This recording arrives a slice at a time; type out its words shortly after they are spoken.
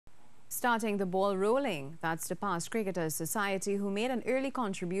Starting the ball rolling, that's the Past Cricketers Society, who made an early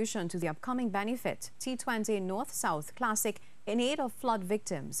contribution to the upcoming benefit T20 North-South Classic in aid of flood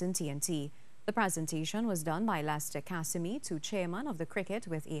victims in TNT. The presentation was done by Lester Cassimy to chairman of the Cricket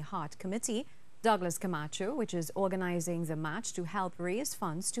with a Heart Committee, Douglas Camacho, which is organizing the match to help raise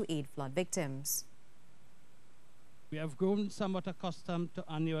funds to aid flood victims. We have grown somewhat accustomed to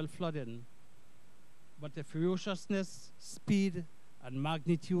annual flooding, but the ferociousness, speed, and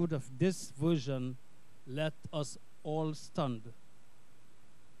magnitude of this version left us all stunned.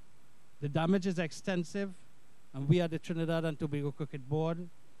 The damage is extensive, and we at the Trinidad and Tobago Cricket Board,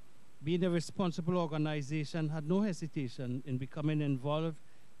 being a responsible organization, had no hesitation in becoming involved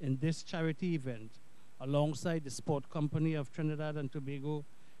in this charity event alongside the Sport Company of Trinidad and Tobago,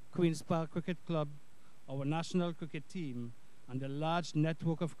 Queen's Park Cricket Club, our national cricket team, and a large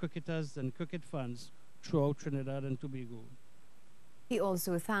network of cricketers and cricket fans throughout Trinidad and Tobago. He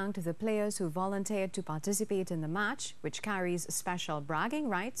also thanked the players who volunteered to participate in the match, which carries special bragging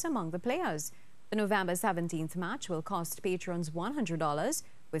rights among the players. The November 17th match will cost patrons $100,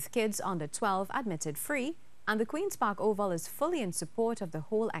 with kids under 12 admitted free, and the Queen's Park Oval is fully in support of the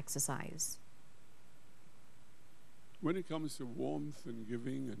whole exercise. When it comes to warmth and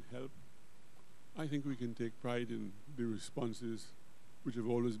giving and help, I think we can take pride in the responses which have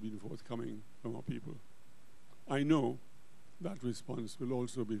always been forthcoming from our people. I know that response will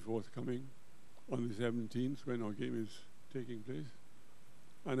also be forthcoming on the 17th when our game is taking place.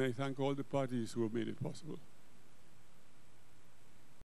 And I thank all the parties who have made it possible.